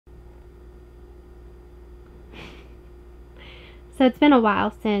So it's been a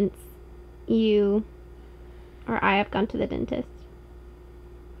while since you or I have gone to the dentist.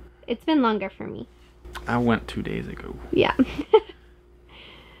 It's been longer for me. I went 2 days ago. Yeah.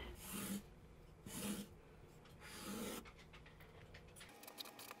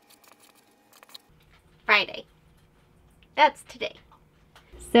 Friday. That's today.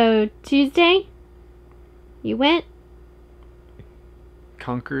 So Tuesday, you went?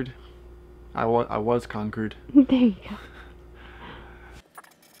 Conquered. I was conquered. There you go.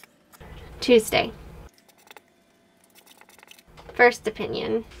 Tuesday. First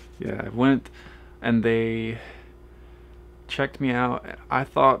opinion. Yeah, I went and they checked me out. I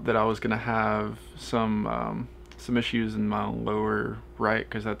thought that I was gonna have some issues in my lower right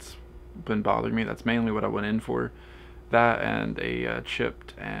because that's been bothering me. That's mainly what I went in for. That and a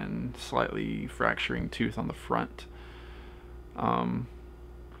chipped and slightly fracturing tooth on the front.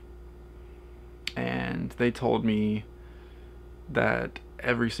 And they told me that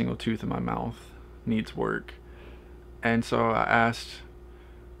every single tooth in my mouth needs work. And so I asked,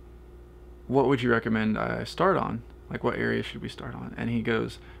 what would you recommend I start on? Like, what area should we start on? And he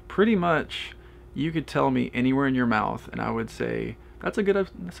goes, pretty much, you could tell me anywhere in your mouth, and I would say, that's a good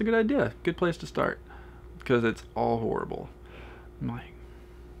idea, good place to start, because it's all horrible. I'm like,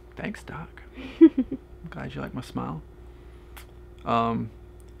 thanks, doc. I'm glad you like my smile.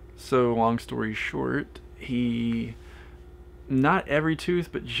 So long story short, not every tooth,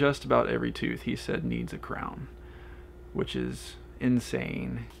 but just about every tooth, he said needs a crown, which is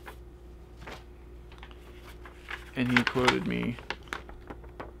insane. And he quoted me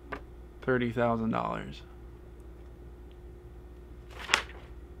 $30,000.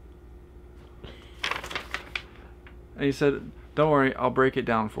 And he said, don't worry, I'll break it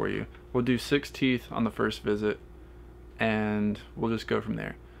down for you. We'll do 6 teeth on the first visit, and we'll just go from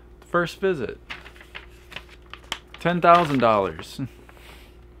there. The first visit, $10,000.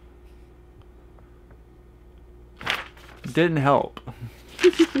 Didn't help.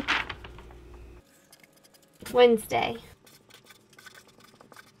 Wednesday.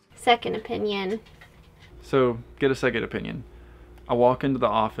 Second opinion. So, get a second opinion. I walk into the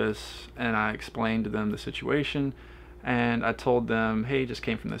office and I explained to them the situation, and I told them, hey, just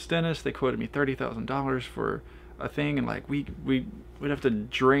came from this dentist. They quoted me $30,000 for a thing, and like we'd have to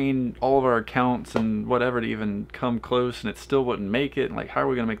drain all of our accounts and whatever to even come close, and it still wouldn't make it. And like, how are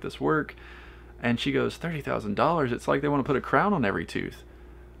we gonna make this work? And she goes, $30,000. It's like they want to put a crown on every tooth.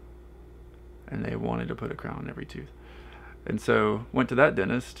 And they wanted to put a crown on every tooth. And so went to that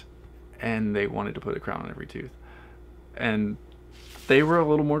dentist, and they wanted to put a crown on every tooth. And they were a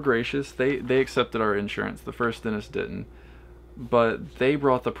little more gracious. They accepted our insurance. The first dentist didn't. But they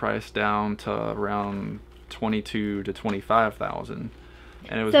brought the price down to around $22,000 to $25,000.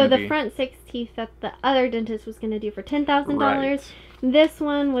 And it was so the front 6 teeth that the other dentist was going to do for $10,000. Right. This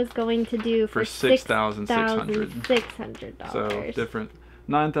one was going to do for $6,600. $600. So different.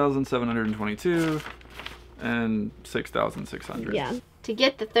 $9,722 and $6,600. Yeah. To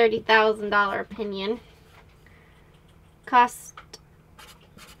get the $30,000 opinion cost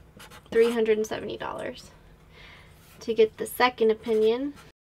 $370. To get the second opinion,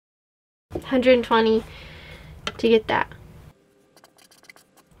 $120 to get that.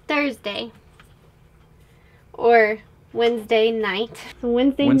 Thursday or Wednesday night. So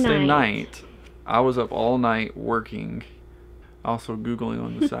Wednesday night, I was up all night working, also Googling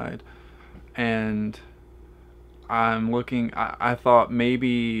on the side, and I'm looking. I thought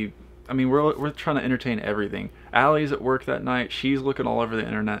maybe, I mean, we're trying to entertain everything. Allie's at work that night. She's looking all over the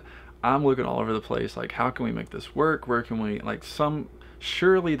internet. I'm looking all over the place. Like, how can we make this work? Where can we, like,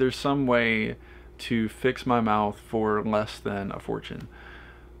 surely there's some way to fix my mouth for less than a fortune.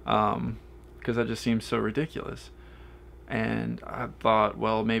 Because that just seems so ridiculous. And I thought,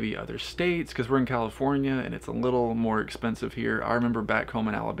 well, maybe other states, because we're in California and it's a little more expensive here. I remember back home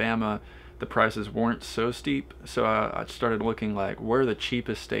in Alabama, the prices weren't so steep. So I started looking like, where are the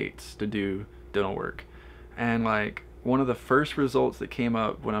cheapest states to do dental work? And like, one of the first results that came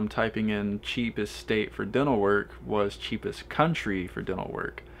up when I'm typing in cheapest state for dental work was cheapest country for dental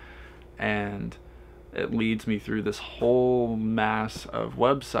work. And it leads me through this whole mass of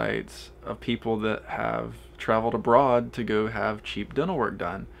websites of people that have traveled abroad to go have cheap dental work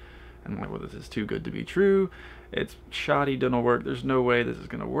done. And I'm like, well, this is too good to be true. It's shoddy dental work. There's no way this is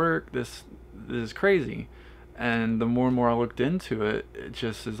gonna work. This is crazy. And the more and more I looked into it, it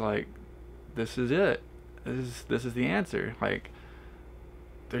just is like, this is it. This is the answer. Like,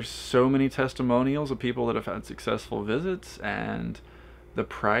 there's so many testimonials of people that have had successful visits, and the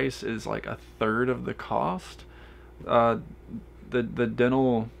price is like a third of the cost. The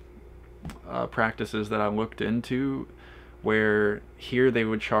dental practices that I looked into where here they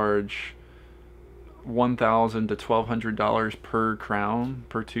would charge $1,000 to $1,200 per crown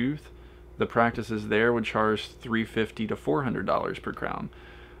per tooth. The practices there would charge $350 to $400 per crown,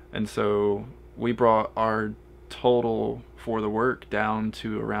 and so we brought our total for the work down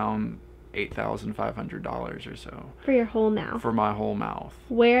to around $8,500 or so. For your whole mouth? For my whole mouth.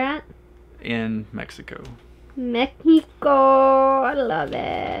 Where at? In Mexico. Mexico. I love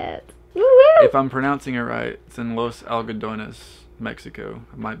it. Woo-woo! If I'm pronouncing it right, it's in Los Algodones, Mexico.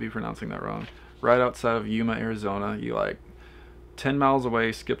 I might be pronouncing that wrong. Right outside of Yuma, Arizona. You 10 miles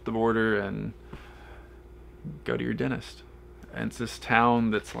away, skip the border, and go to your dentist. And it's this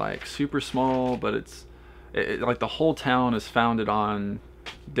town that's super small, but it's the whole town is founded on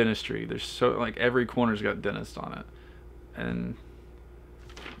dentistry. There's so every corner's got dentist on it, and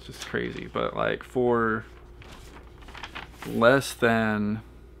it's just crazy. But for less than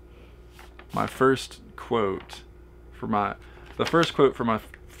my first quote for my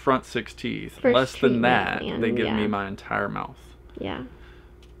front 6 teeth, first less than that, man, they give yeah. me my entire mouth. Yeah.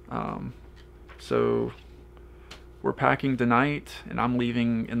 So we're packing tonight, and I'm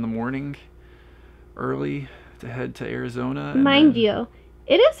leaving in the morning early to head to Arizona. Mind you,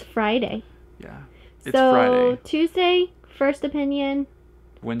 it is Friday. Yeah. It's so Friday. Tuesday, first opinion.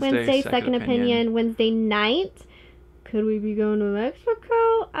 Wednesday, second opinion. Wednesday night, could we be going to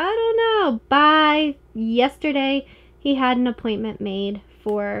Mexico? I don't know. By yesterday, he had an appointment made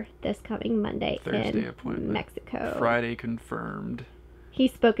for this coming Monday Thursday in appointment. Mexico. Friday confirmed.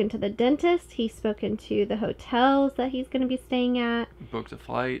 He's spoken to the dentist. He's spoken to the hotels that he's going to be staying at. Booked a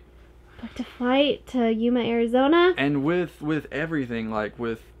flight. Booked a flight to Yuma, Arizona. And with everything,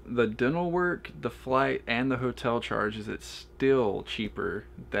 with the dental work, the flight, and the hotel charges, it's still cheaper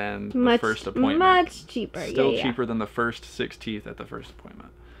than the first appointment. Much cheaper. Still yeah. cheaper than the first 6 teeth at the first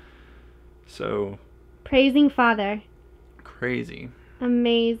appointment. So. Praising Father. Crazy.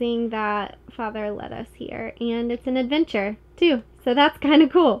 Amazing that Father led us here. And it's an adventure, too. So that's kind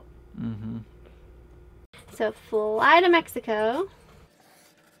of cool. Mm-hmm. So fly to Mexico.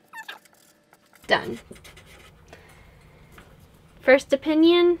 Done. First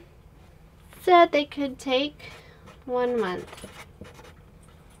opinion said they could take 1 month.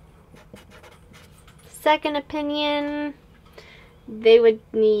 Second opinion, they would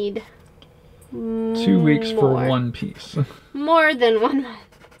need 2 weeks for one piece. More than 1 month.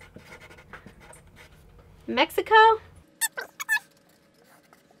 Mexico?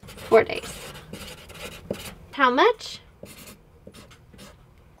 4 days. How much?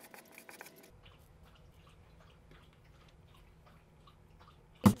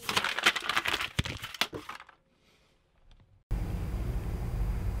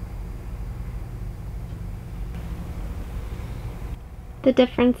 The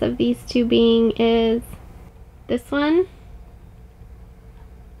difference of these two being is this one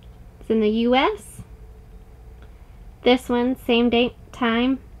is in the US. This one, same date,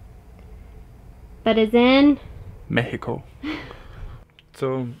 time, but is in Mexico.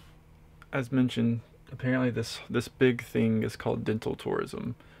 So, as mentioned, apparently this big thing is called dental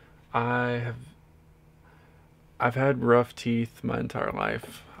tourism. I've had rough teeth my entire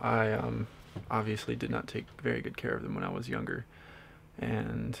life. I obviously did not take very good care of them when I was younger,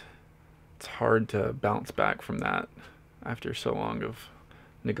 and it's hard to bounce back from that after so long of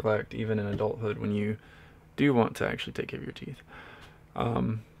neglect, even in adulthood, when you do want to actually take care of your teeth.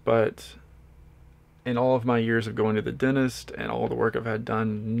 But in all of my years of going to the dentist and all the work I've had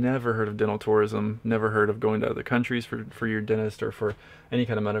done, never heard of dental tourism, never heard of going to other countries for your dentist or for any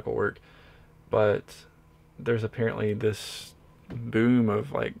kind of medical work. But there's apparently this boom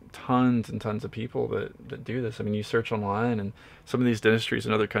of tons and tons of people that do this. I mean, you search online, and some of these dentistries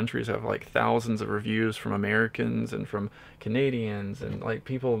in other countries have thousands of reviews from Americans and from Canadians and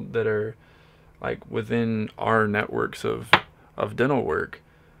people that are within our networks of dental work,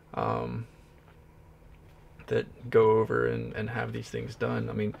 that go over and have these things done.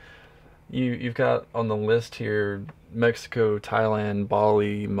 I mean, you've got on the list here Mexico, Thailand,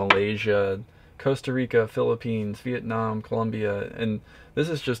 Bali, Malaysia, Costa Rica, Philippines, Vietnam, Colombia, and this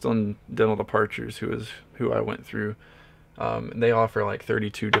is just on Dental Departures, who I went through. And they offer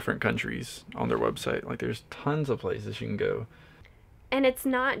 32 different countries on their website. There's tons of places you can go. And it's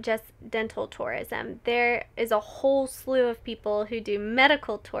not just dental tourism. There is a whole slew of people who do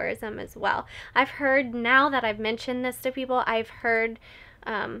medical tourism as well. I've heard, now that I've mentioned this to people, I've heard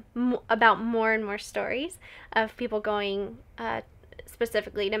about more and more stories of people going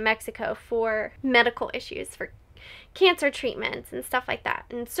specifically to Mexico for medical issues, for cancer treatments and stuff like that,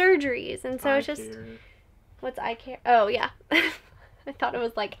 and surgeries. And so it's just... What's eye care? Oh, yeah. I thought it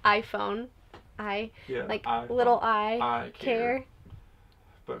was iPhone. eye, Yeah, like eye, little eye care.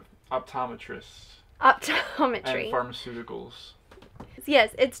 But optometrists Optometry. and pharmaceuticals.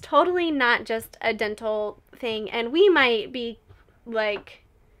 Yes, it's totally not just a dental thing, and we might be, like,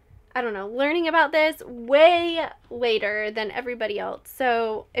 I don't know, learning about this way later than everybody else.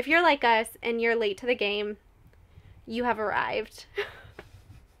 So if you're like us and you're late to the game, you have arrived.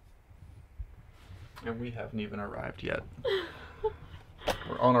 And we haven't even arrived yet.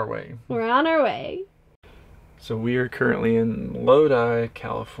 We're on our way. We're on our way. So we are currently in Lodi,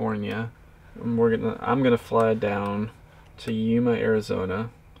 California. And I'm gonna fly down to Yuma, Arizona.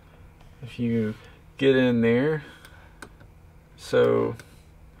 If you get in there, so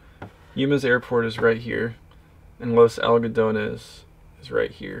Yuma's airport is right here, and Los Algodones is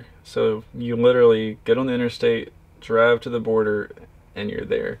right here. So you literally get on the interstate, drive to the border, and you're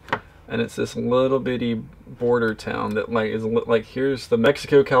there. And it's this little bitty border town that is like here's the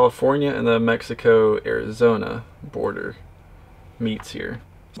Mexico-California and the Mexico-Arizona border meets here.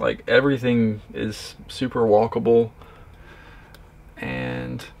 Like everything is super walkable.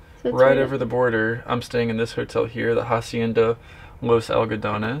 And so right over the border, I'm staying in this hotel here, the Hacienda Los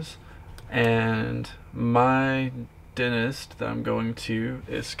Algodones. And my dentist that I'm going to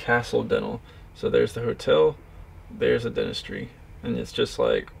is Castle Dental. So there's the hotel, there's the dentistry. And it's just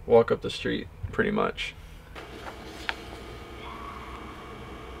like walk up the street, pretty much.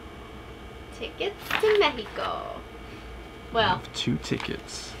 Tickets to Mexico. Well, I have 2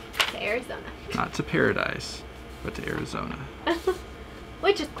 tickets. To Arizona. Not to paradise, but to Arizona.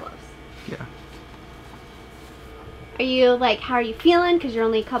 Which is close. Yeah. Are you like, how are you feeling? Because you're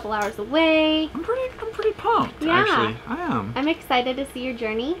only a couple hours away. I'm pretty pumped, yeah. Actually. I am. I'm excited to see your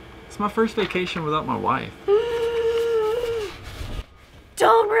journey. It's my first vacation without my wife.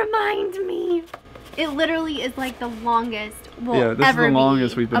 Don't remind me. It literally is like the longest we'll ever be this is the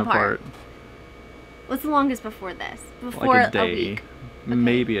longest we've been apart. What's the longest before this? Before like a day. week? Okay.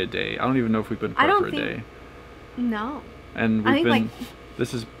 Maybe a day. I don't even know if we've been apart for a day. No. And we've been,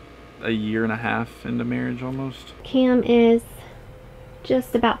 this is a year and a half into marriage almost. Cam is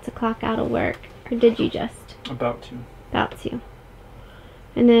just about to clock out of work. Or did you just? About to. About to.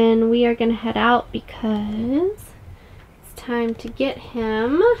 And then we are going to head out because it's time to get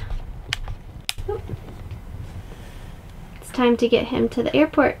him. It's time to get him to the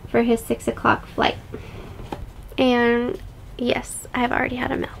airport for his 6 o'clock flight. And yes, I have already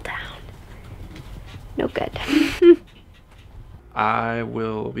had a meltdown. No good. I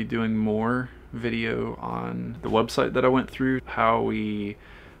will be doing more video on the website that I went through, how we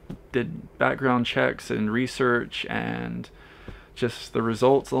did background checks and research and just the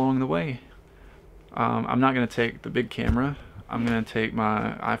results along the way. I'm not going to take the big camera. I'm going to take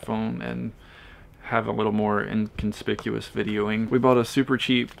my iPhone and have a little more inconspicuous videoing. We bought a super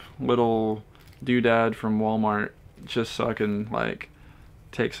cheap little doodad from Walmart just so I can like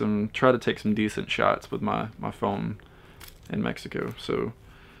try to take some decent shots with my phone in Mexico. So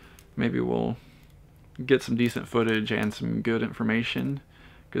maybe we'll get some decent footage and some good information,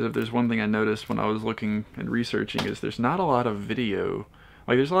 because if there's one thing I noticed when I was looking and researching is there's not a lot of video.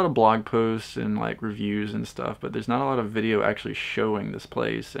 Like there's a lot of blog posts and like reviews and stuff, but there's not a lot of video actually showing this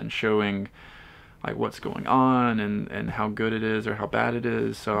place and showing like what's going on and how good it is or how bad it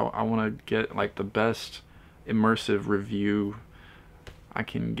is. So I want to get like the best immersive review I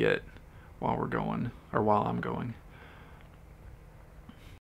can get while we're going, or while I'm going.